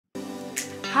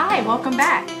Hi, welcome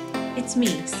back. It's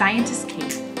me, Scientist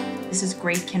Kate. This is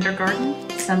grade kindergarten,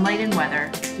 sunlight and weather,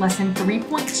 lesson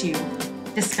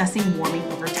 3.2, discussing warming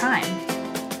over time.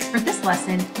 For this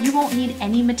lesson, you won't need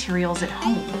any materials at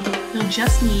home. You'll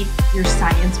just need your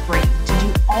science brain to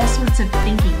do all sorts of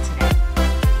thinking today.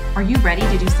 Are you ready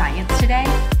to do science today?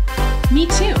 Me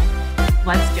too.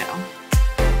 Let's go.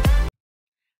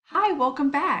 Hi,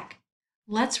 welcome back.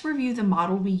 Let's review the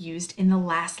model we used in the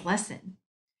last lesson.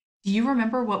 Do you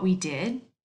remember what we did?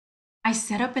 I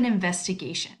set up an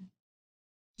investigation.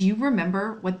 Do you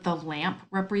remember what the lamp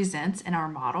represents in our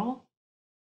model?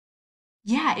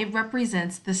 Yeah, it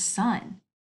represents the sun.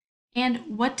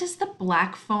 And what does the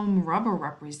black foam rubber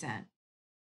represent?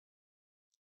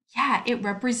 Yeah, it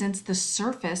represents the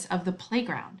surface of the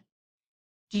playground.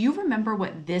 Do you remember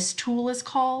what this tool is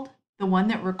called? The one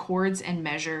that records and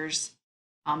measures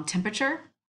temperature?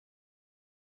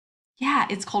 Yeah,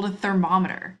 it's called a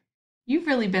thermometer. You've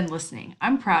really been listening.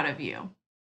 I'm proud of you.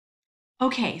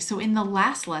 Okay, so in the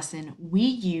last lesson, we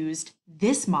used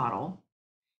this model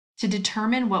to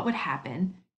determine what would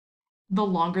happen the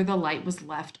longer the light was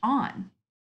left on.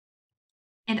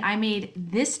 And I made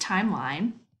this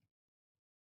timeline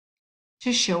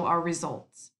to show our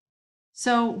results.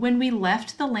 So when we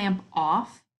left the lamp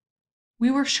off,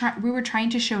 we were trying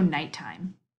to show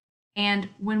nighttime. And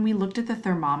when we looked at the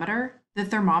thermometer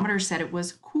said it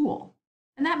was cool.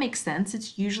 And that makes sense.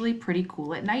 It's usually pretty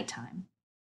cool at nighttime.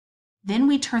 Then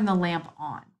we turned the lamp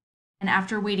on. And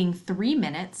after waiting 3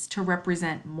 minutes to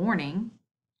represent morning,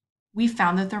 we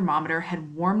found the thermometer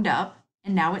had warmed up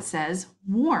and now it says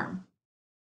warm.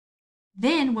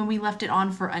 Then when we left it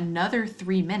on for another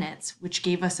 3 minutes, which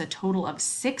gave us a total of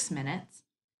 6 minutes,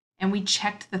 and we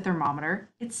checked the thermometer,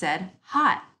 it said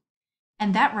hot.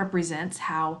 And that represents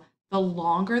how the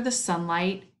longer the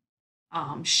sunlight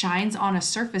shines on a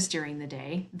surface during the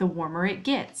day, the warmer it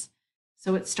gets.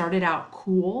 So it started out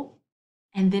cool,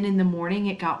 and then in the morning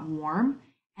it got warm,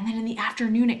 and then in the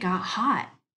afternoon it got hot.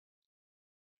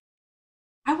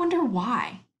 I wonder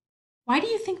why. Why do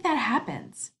you think that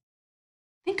happens?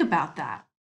 Think about that.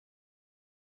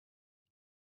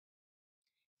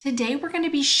 Today we're going to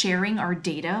be sharing our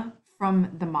data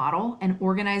from the model and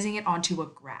organizing it onto a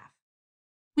graph.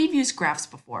 We've used graphs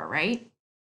before, right?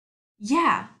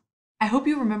 Yeah. I hope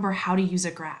you remember how to use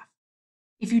a graph.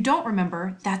 If you don't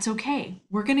remember, that's okay.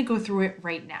 We're going to go through it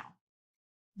right now.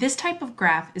 This type of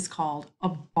graph is called a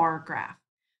bar graph.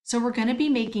 So we're going to be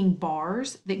making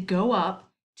bars that go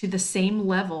up to the same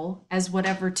level as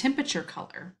whatever temperature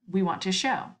color we want to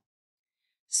show.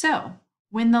 So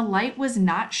when the light was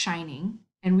not shining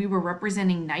and we were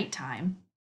representing nighttime,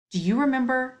 do you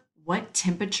remember what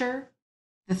temperature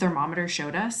the thermometer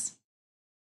showed us?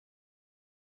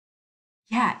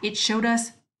 Yeah, it showed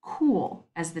us cool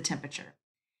as the temperature.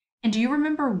 And do you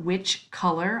remember which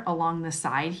color along the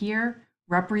side here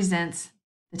represents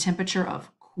the temperature of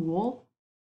cool?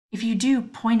 If you do,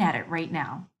 point at it right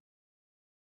now.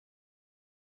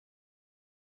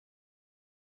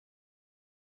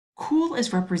 Cool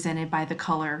is represented by the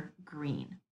color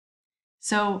green.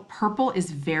 So purple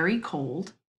is very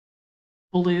cold,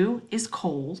 blue is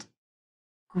cold,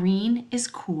 green is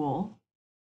cool,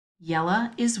 yellow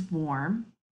is warm,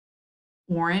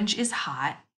 orange is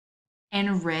hot,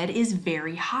 and red is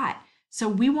very hot. So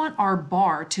we want our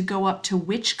bar to go up to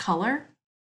which color?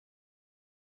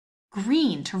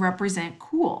 Green to represent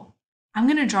cool. I'm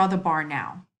going to draw the bar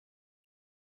now.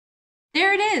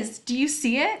 There it is. Do you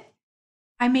see it?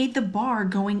 I made the bar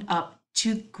going up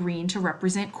to green to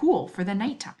represent cool for the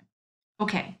nighttime.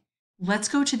 Okay, let's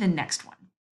go to the next one.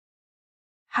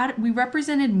 We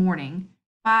represented morning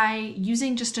by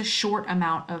using just a short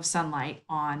amount of sunlight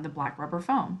on the black rubber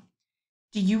foam.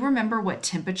 Do you remember what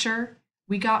temperature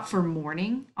we got for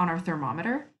morning on our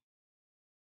thermometer?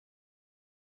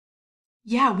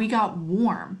 Yeah, we got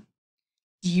warm.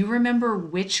 Do you remember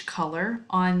which color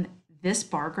on this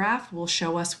bar graph will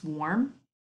show us warm?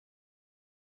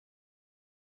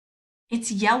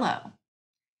 It's yellow.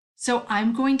 So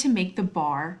I'm going to make the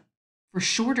bar for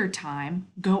shorter time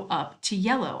go up to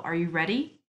yellow. Are you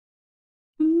ready?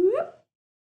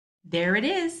 There it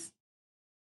is.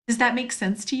 Does that make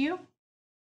sense to you?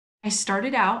 I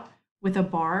started out with a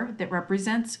bar that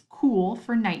represents cool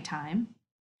for nighttime,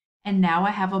 and now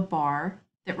I have a bar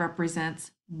that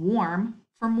represents warm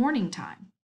for morning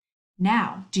time.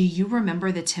 Now, do you remember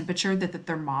the temperature that the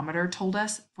thermometer told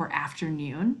us for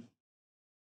afternoon?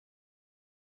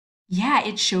 Yeah,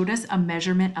 it showed us a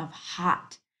measurement of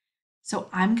hot. So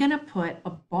I'm going to put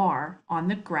a bar on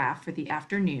the graph for the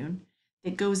afternoon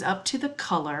that goes up to the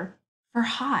color for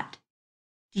hot.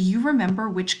 Do you remember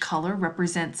which color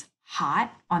represents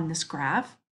hot on this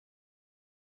graph?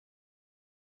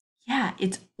 Yeah,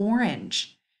 it's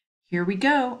orange. Here we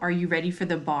go. Are you ready for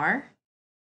the bar?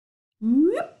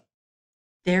 Whoop.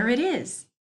 There it is.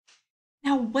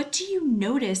 Now, what do you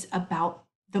notice about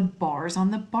the bars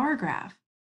on the bar graph?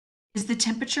 Is the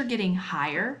temperature getting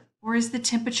higher or is the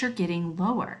temperature getting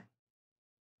lower?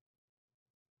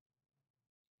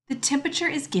 The temperature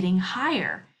is getting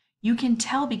higher. You can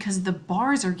tell because the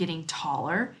bars are getting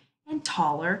taller and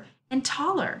taller and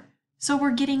taller. So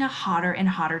we're getting a hotter and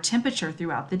hotter temperature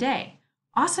throughout the day.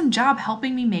 Awesome job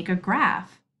helping me make a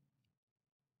graph.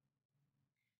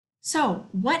 So,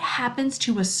 what happens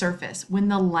to a surface when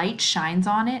the light shines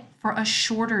on it for a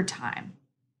shorter time?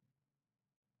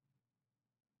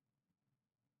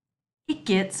 It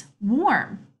gets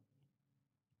warm.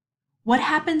 What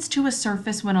happens to a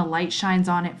surface when a light shines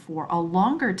on it for a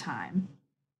longer time?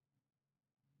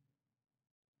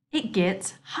 It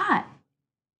gets hot.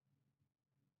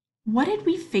 What did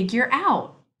we figure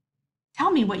out? Tell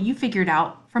me what you figured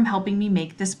out from helping me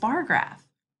make this bar graph.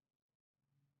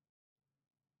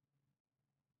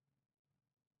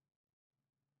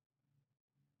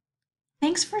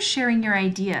 Thanks for sharing your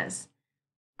ideas.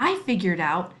 I figured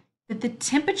out that the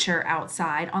temperature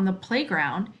outside on the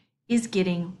playground is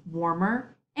getting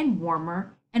warmer and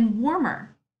warmer and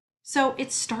warmer. So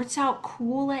it starts out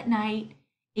cool at night,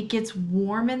 it gets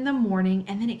warm in the morning,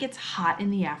 and then it gets hot in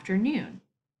the afternoon.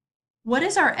 What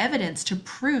is our evidence to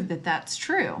prove that that's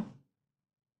true?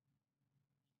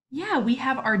 Yeah, we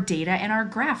have our data and our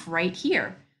graph right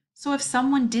here. So if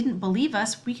someone didn't believe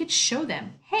us, we could show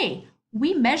them, hey,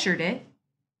 we measured it,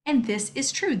 and this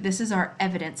is true. This is our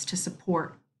evidence to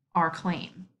support our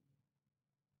claim.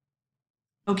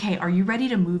 Okay, are you ready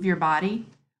to move your body?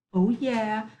 Oh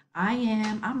yeah, I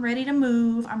am. I'm ready to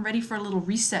move. I'm ready for a little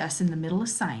recess in the middle of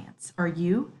science. Are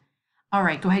you? All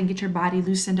right, go ahead and get your body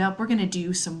loosened up. We're gonna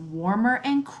do some warmer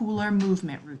and cooler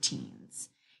movement routines.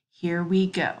 Here we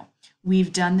go.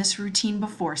 We've done this routine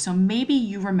before, so maybe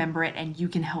you remember it and you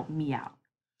can help me out.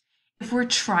 If we're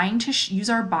trying to use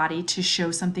our body to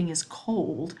show something is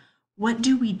cold, what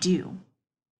do we do?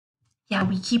 Yeah,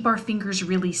 we keep our fingers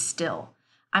really still.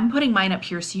 I'm putting mine up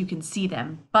here so you can see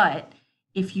them, but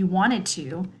if you wanted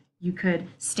to, you could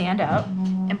stand up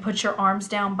and put your arms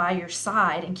down by your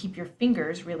side and keep your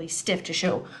fingers really stiff to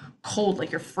show cold, like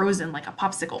you're frozen like a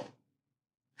popsicle.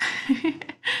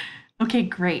 Okay,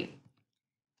 great.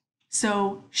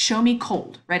 So show me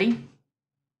cold. Ready?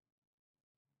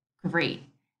 Great.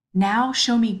 Now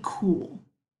show me cool.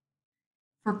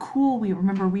 For cool, we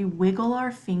wiggle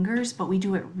our fingers, but we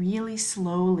do it really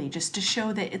slowly just to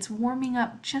show that it's warming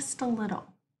up just a little.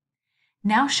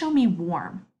 Now show me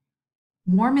warm.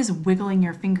 Warm is wiggling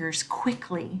your fingers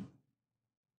quickly.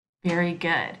 Very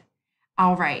good.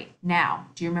 All right, now,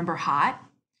 do you remember hot?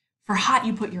 For hot,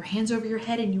 you put your hands over your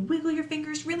head and you wiggle your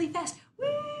fingers really fast. Woo!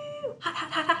 Hot,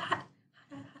 hot, hot, hot,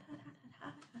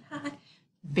 hot.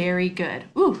 Very good.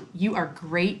 Ooh, you are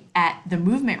great at the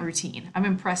movement routine. I'm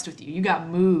impressed with you. You got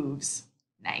moves.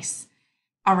 Nice.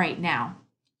 All right, now,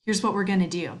 here's what we're going to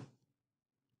do.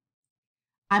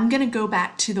 I'm going to go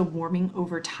back to the warming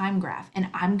over time graph, and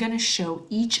I'm going to show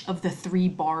each of the 3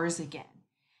 bars again.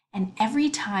 And every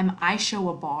time I show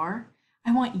a bar,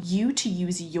 I want you to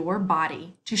use your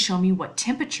body to show me what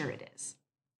temperature it is.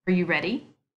 Are you ready?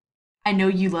 I know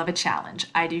you love a challenge.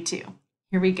 I do too.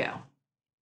 Here we go.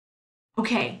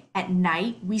 Okay, at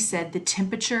night, we said the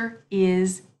temperature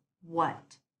is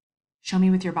what? Show me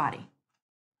with your body.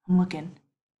 I'm looking.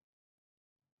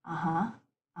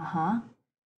 Uh-huh.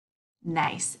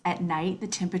 Nice. At night, the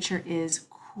temperature is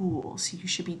cool, so you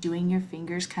should be doing your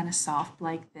fingers kind of soft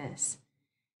like this.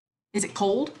 Is it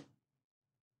cold?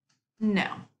 No.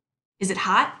 Is it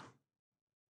hot?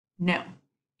 No.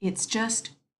 It's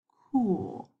just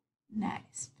cool.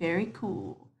 Nice. Very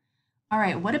cool. All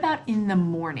right, what about in the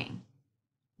morning?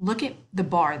 Look at the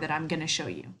bar that I'm going to show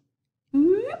you.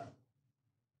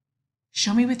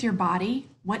 Show me with your body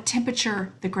what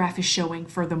temperature the graph is showing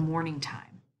for the morning time.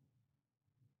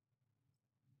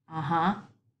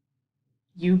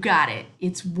 You got it.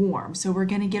 It's warm. So we're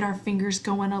going to get our fingers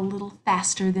going a little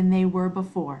faster than they were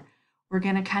before. We're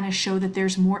going to kind of show that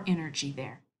there's more energy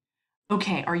there.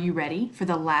 Okay, are you ready for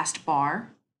the last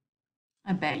bar?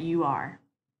 I bet you are.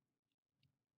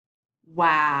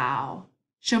 Wow.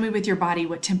 Show me with your body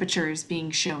what temperature is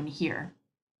being shown here.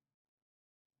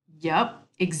 Yup,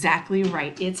 exactly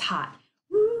right. It's hot.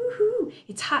 Woohoo!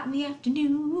 It's hot in the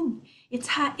afternoon. It's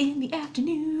hot in the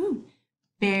afternoon.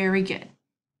 Very good.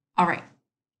 All right.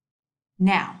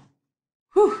 Now,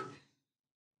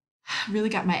 really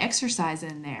got my exercise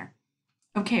in there.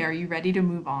 Okay, are you ready to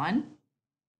move on?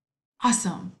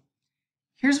 Awesome.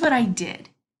 Here's what I did.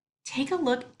 Take a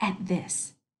look at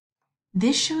this.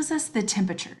 This shows us the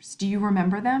temperatures. Do you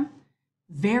remember them?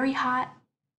 Very hot,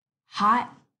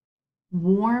 hot,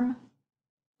 warm,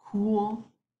 cool,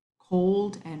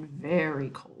 cold, and very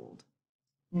cold.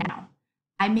 Now,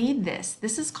 I made this.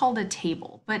 This is called a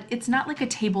table, but it's not like a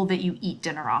table that you eat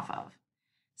dinner off of.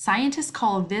 Scientists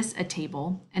call this a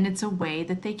table, and it's a way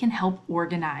that they can help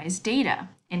organize data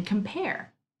and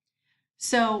compare.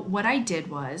 So what I did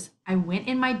was I went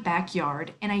in my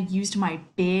backyard and I used my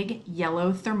big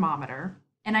yellow thermometer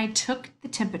and I took the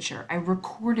temperature. I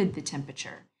recorded the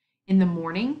temperature in the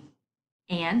morning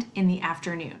and in the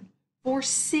afternoon for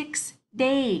 6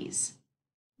 days.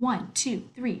 1, 2,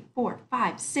 3, 4,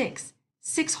 5, 6.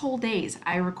 6 whole days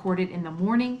I recorded in the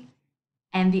morning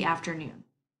and the afternoon.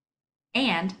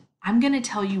 And I'm going to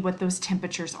tell you what those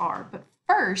temperatures are. But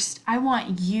first, I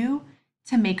want you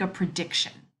to make a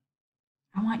prediction.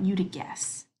 I want you to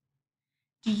guess.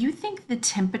 Do you think the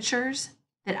temperatures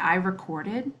that I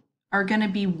recorded are going to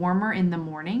be warmer in the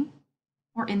morning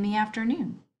or in the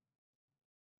afternoon?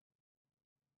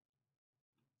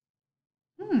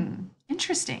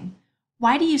 Interesting.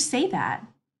 Why do you say that?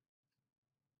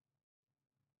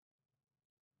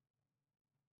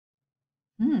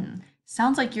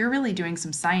 Sounds like you're really doing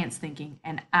some science thinking,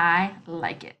 and I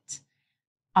like it.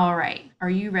 All right, are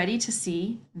you ready to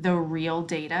see the real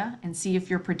data and see if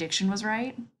your prediction was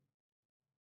right?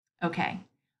 Okay,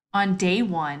 on day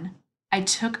 1, I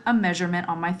took a measurement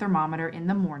on my thermometer in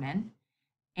the morning,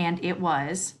 and it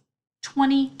was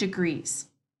 20 degrees.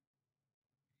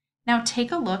 Now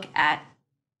take a look at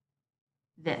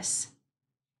this.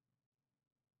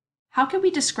 How can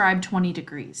we describe 20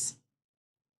 degrees?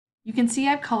 You can see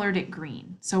I've colored it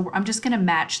green. So I'm just going to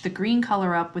match the green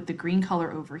color up with the green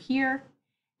color over here.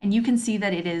 And you can see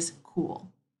that it is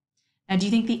cool. Now, do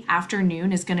you think the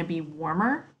afternoon is going to be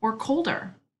warmer or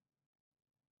colder?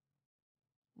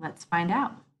 Let's find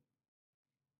out.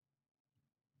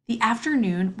 The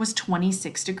afternoon was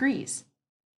 26 degrees.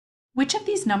 Which of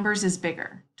these numbers is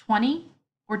bigger, 20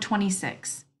 or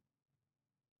 26?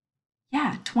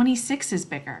 Yeah, 26 is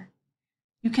bigger.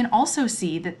 You can also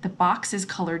see that the box is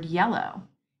colored yellow,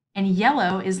 and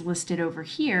yellow is listed over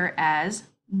here as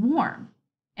warm,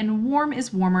 and warm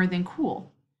is warmer than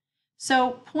cool.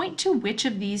 So point to which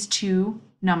of these two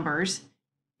numbers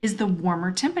is the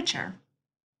warmer temperature.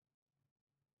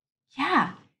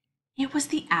 Yeah, it was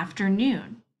the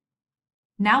afternoon.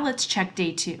 Now let's check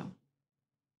day 2.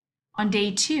 On day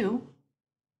 2,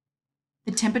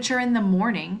 the temperature in the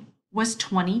morning was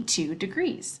 22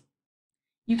 degrees.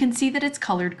 You can see that it's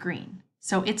colored green,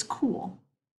 so it's cool.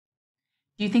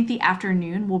 Do you think the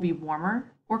afternoon will be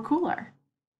warmer or cooler?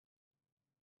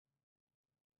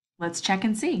 Let's check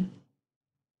and see.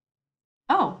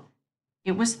 Oh,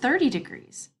 it was 30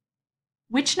 degrees.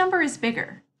 Which number is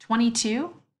bigger,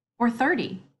 22 or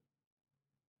 30?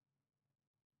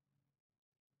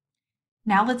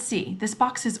 Now let's see, this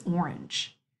box is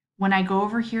orange. When I go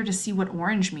over here to see what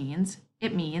orange means,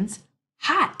 it means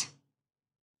hot.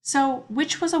 So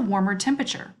which was a warmer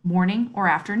temperature, morning or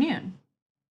afternoon?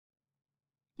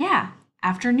 Yeah,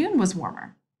 afternoon was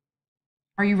warmer.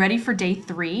 Are you ready for day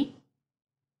 3?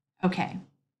 Okay.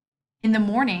 In the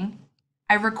morning,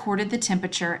 I recorded the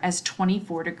temperature as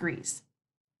 24 degrees.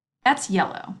 That's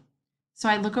yellow. So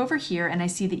I look over here and I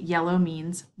see that yellow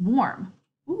means warm.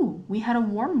 Ooh, we had a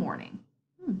warm morning.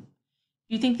 Do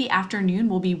you think the afternoon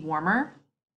will be warmer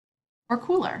or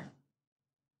cooler?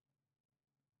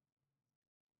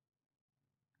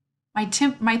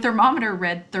 My thermometer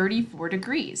read 34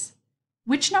 degrees.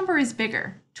 Which number is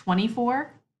bigger,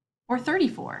 24 or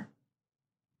 34?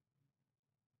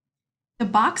 The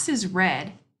box is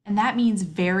red, and that means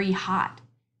very hot.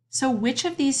 So which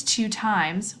of these two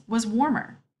times was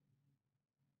warmer?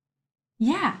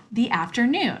 Yeah, the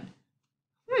afternoon.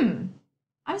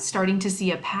 I'm starting to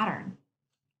see a pattern.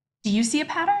 Do you see a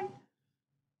pattern?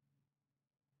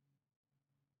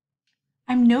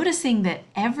 I'm noticing that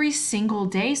every single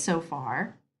day so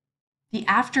far, the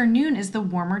afternoon is the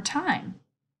warmer time.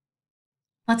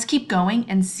 Let's keep going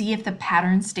and see if the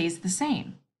pattern stays the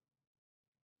same.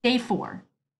 Day 4.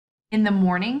 In the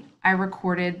morning, I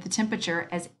recorded the temperature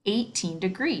as 18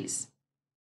 degrees.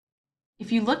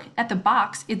 If you look at the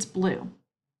box, it's blue.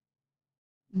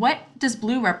 What does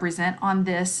blue represent on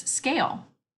this scale?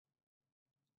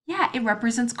 Yeah, it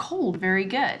represents cold. Very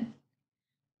good.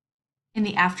 In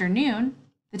the afternoon,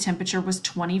 the temperature was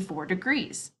 24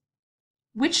 degrees.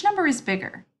 Which number is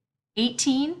bigger,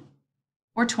 18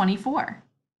 or 24?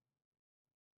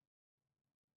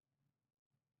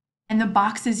 And the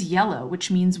box is yellow, which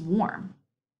means warm.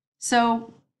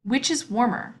 So which is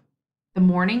warmer, the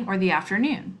morning or the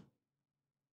afternoon?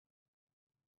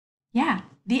 Yeah,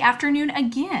 the afternoon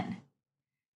again.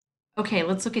 Okay,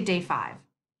 let's look at day 5.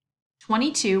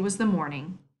 22 was the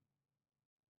morning,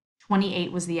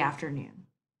 28 was the afternoon.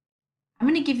 I'm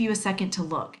going to give you a second to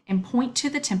look and point to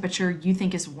the temperature you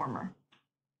think is warmer.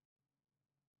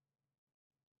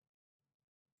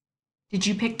 Did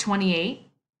you pick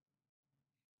 28?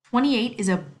 28 is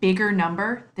a bigger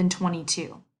number than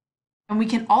 22. And we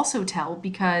can also tell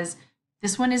because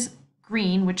this one is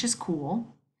green, which is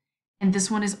cool, and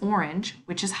this one is orange,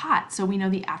 which is hot. So we know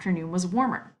the afternoon was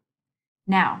warmer.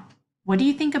 Now, what do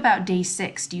you think about day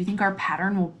 6? Do you think our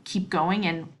pattern will keep going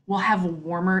and we'll have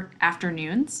warmer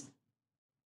afternoons?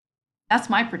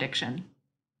 That's my prediction.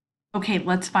 Okay,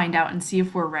 let's find out and see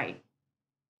if we're right.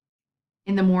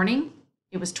 In the morning,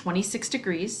 it was 26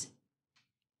 degrees,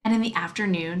 and in the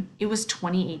afternoon, it was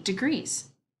 28 degrees.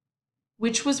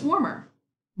 Which was warmer,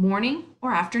 morning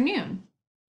or afternoon?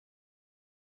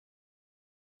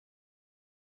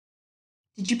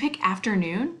 Did you pick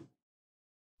afternoon?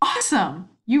 Awesome!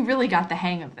 You really got the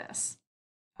hang of this.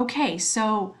 Okay,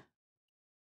 so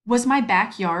was my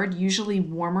backyard usually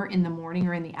warmer in the morning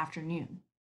or in the afternoon?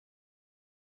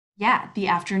 Yeah, the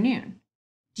afternoon.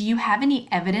 Do you have any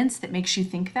evidence that makes you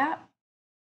think that?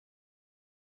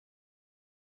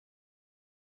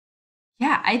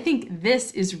 Yeah, I think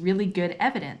this is really good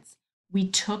evidence. We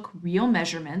took real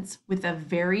measurements with a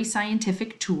very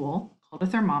scientific tool called a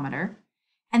thermometer,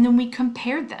 and then we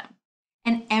compared them.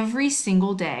 And every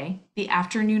single day, the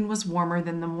afternoon was warmer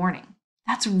than the morning.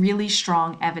 That's really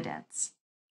strong evidence.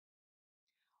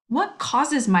 What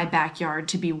causes my backyard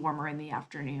to be warmer in the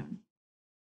afternoon?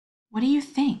 What do you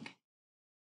think?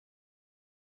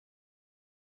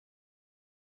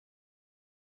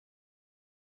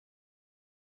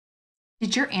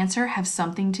 Did your answer have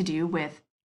something to do with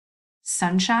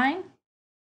sunshine?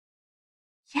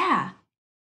 Yeah,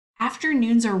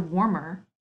 afternoons are warmer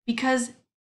because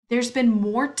there's been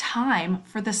more time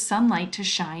for the sunlight to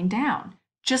shine down,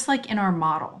 just like in our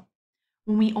model.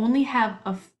 When we only have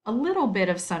a little bit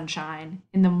of sunshine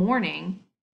in the morning,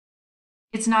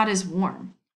 it's not as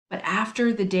warm. But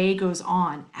after the day goes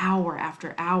on, hour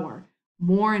after hour,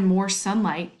 more and more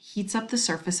sunlight heats up the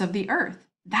surface of the earth.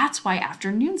 That's why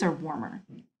afternoons are warmer.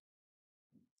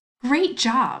 Great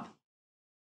job!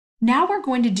 Now we're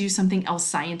going to do something else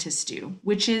scientists do,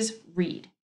 which is read.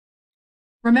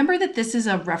 Remember that this is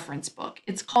a reference book.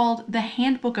 It's called the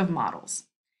Handbook of Models.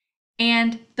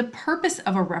 And the purpose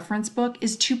of a reference book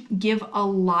is to give a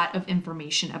lot of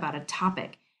information about a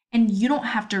topic. And you don't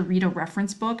have to read a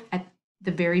reference book at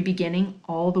the very beginning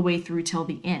all the way through till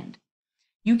the end.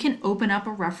 You can open up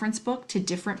a reference book to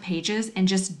different pages and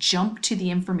just jump to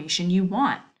the information you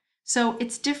want. So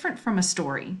it's different from a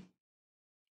story.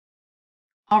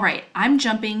 All right, I'm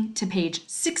jumping to page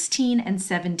 16 and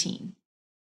 17.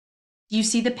 Do you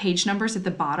see the page numbers at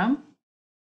the bottom?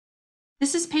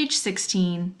 This is page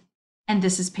 16 and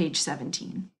this is page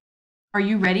 17. Are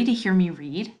you ready to hear me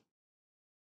read?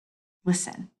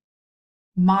 Listen.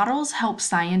 Models help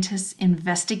scientists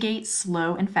investigate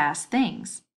slow and fast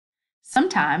things.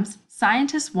 Sometimes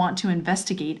scientists want to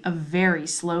investigate a very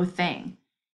slow thing.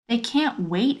 They can't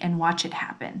wait and watch it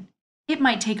happen. It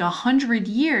might take 100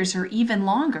 years or even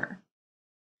longer.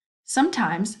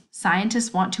 Sometimes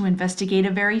scientists want to investigate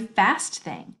a very fast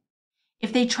thing.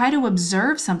 If they try to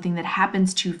observe something that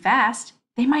happens too fast,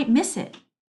 they might miss it.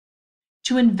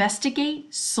 To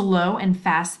investigate slow and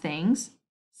fast things,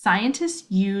 scientists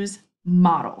use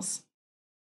models.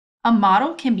 A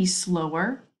model can be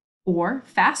slower or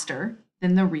faster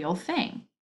than the real thing.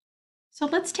 So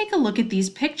let's take a look at these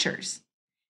pictures.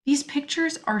 These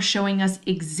pictures are showing us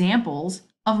examples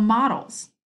of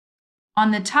models.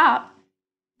 On the top,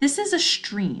 this is a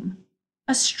stream.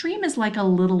 A stream is like a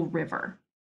little river.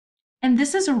 And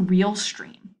this is a real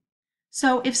stream.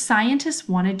 So if scientists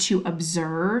wanted to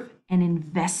observe and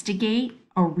investigate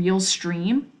a real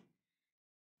stream,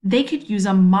 they could use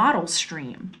a model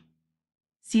stream.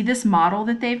 See this model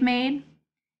that they've made?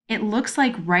 It looks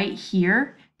like right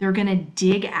here, they're going to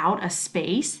dig out a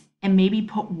space and maybe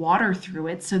put water through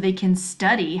it so they can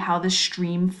study how the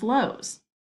stream flows.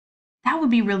 That would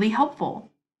be really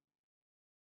helpful.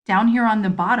 Down here on the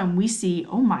bottom, we see,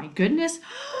 oh my goodness,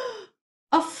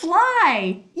 a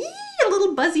fly! Eee, a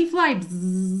little buzzy fly.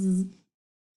 Bzzz.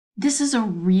 This is a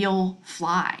real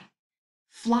fly.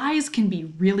 Flies can be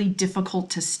really difficult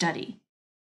to study.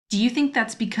 Do you think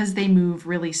that's because they move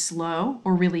really slow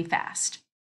or really fast?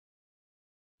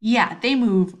 Yeah, they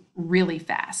move really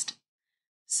fast.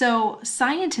 So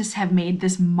scientists have made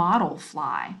this model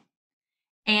fly.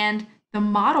 And the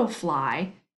model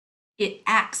fly It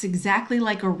acts exactly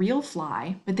like a real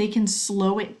fly, but they can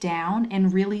slow it down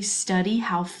and really study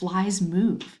how flies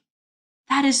move.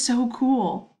 That is so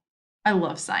cool. I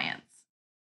love science.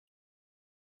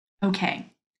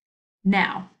 Okay,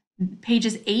 now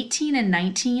pages 18 and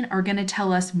 19 are going to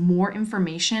tell us more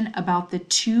information about the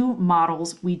two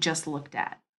models we just looked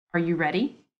at. Are you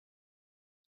ready?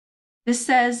 This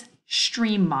says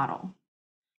stream model.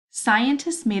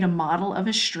 Scientists made a model of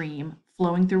a stream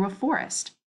flowing through a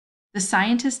forest. The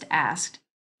scientist asked,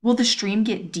 will the stream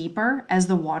get deeper as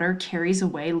the water carries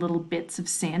away little bits of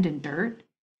sand and dirt?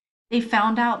 They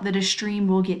found out that a stream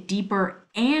will get deeper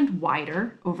and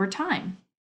wider over time.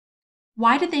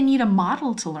 Why did they need a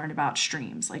model to learn about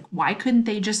streams? Like, why couldn't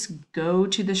they just go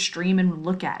to the stream and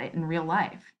look at it in real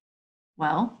life?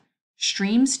 Well,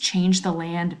 streams change the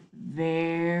land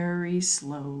very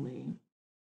slowly.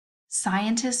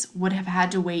 Scientists would have had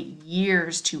to wait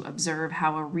years to observe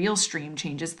how a real stream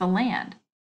changes the land.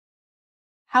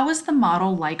 How is the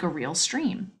model like a real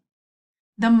stream?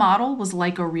 The model was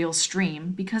like a real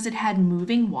stream because it had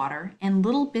moving water and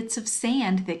little bits of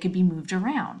sand that could be moved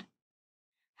around.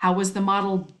 How was the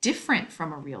model different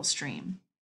from a real stream?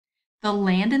 The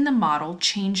land in the model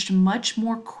changed much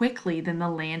more quickly than the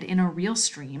land in a real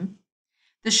stream.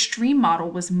 The stream model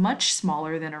was much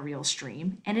smaller than a real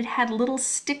stream, and it had little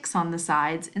sticks on the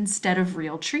sides instead of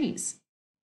real trees.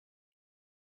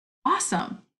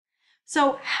 Awesome!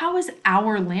 So how is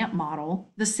our lamp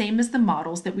model the same as the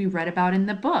models that we read about in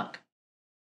the book?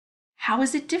 How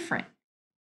is it different?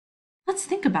 Let's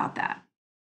think about that.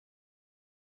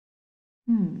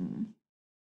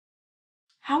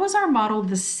 How is our model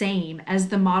the same as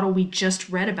the model we just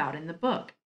read about in the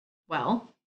book?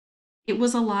 Well, it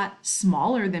was a lot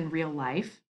smaller than real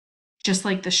life, just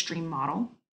like the stream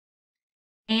model.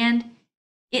 And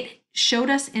it showed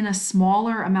us in a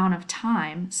smaller amount of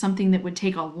time something that would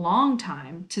take a long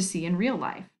time to see in real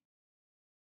life.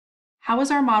 How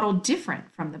is our model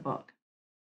different from the book?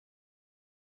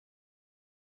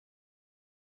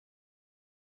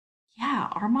 Yeah,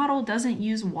 our model doesn't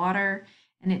use water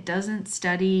and it doesn't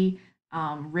study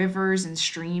rivers and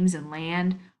streams and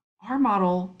land. Our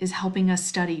model is helping us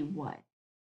study what?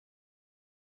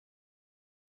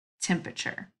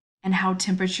 Temperature and how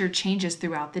temperature changes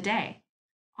throughout the day.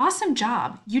 Awesome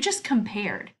job. You just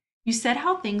compared. You said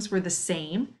how things were the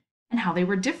same and how they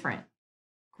were different.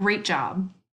 Great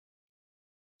job.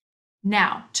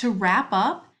 Now, to wrap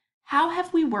up, how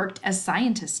have we worked as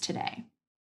scientists today?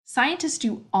 Scientists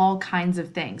do all kinds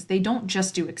of things. They don't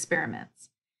just do experiments.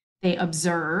 They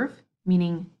observe,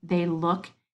 meaning they look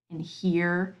and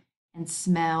hear and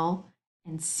smell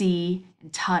and see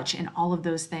and touch and all of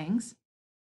those things.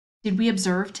 Did we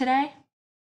observe today?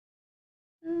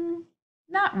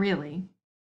 Not really.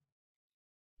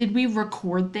 Did we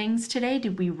record things today?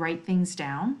 Did we write things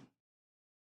down?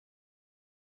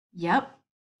 Yep,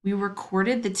 we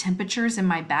recorded the temperatures in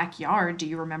my backyard. Do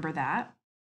you remember that?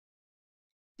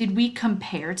 Did we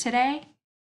compare today?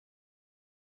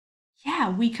 Yeah,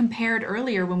 we compared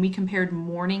earlier when we compared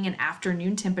morning and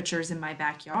afternoon temperatures in my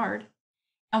backyard.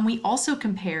 And we also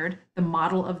compared the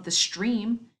model of the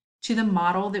stream to the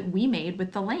model that we made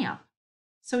with the lamp.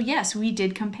 So yes, we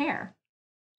did compare.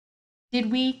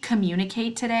 Did we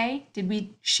communicate today? Did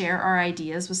we share our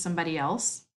ideas with somebody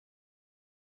else?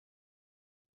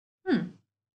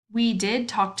 We did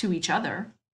talk to each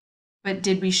other, but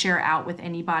did we share out with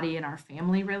anybody in our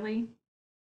family really?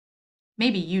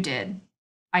 Maybe you did.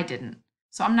 I didn't.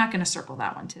 So I'm not going to circle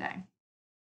that one today.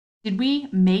 Did we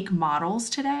make models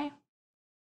today?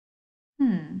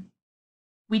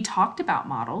 We talked about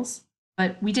models,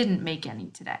 but we didn't make any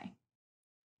today.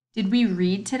 Did we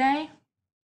read today?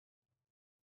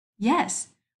 Yes,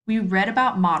 we read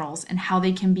about models and how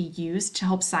they can be used to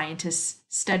help scientists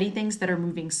study things that are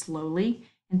moving slowly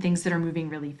and things that are moving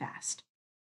really fast.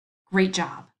 Great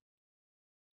job.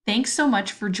 Thanks so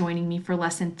much for joining me for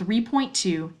lesson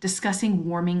 3.2, discussing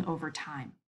warming over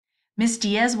time. Ms.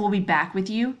 Diaz will be back with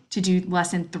you to do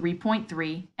lesson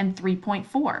 3.3 and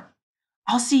 3.4.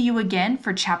 I'll see you again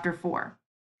for chapter 4.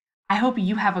 I hope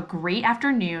you have a great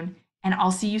afternoon and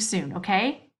I'll see you soon,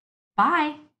 okay?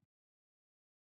 Bye.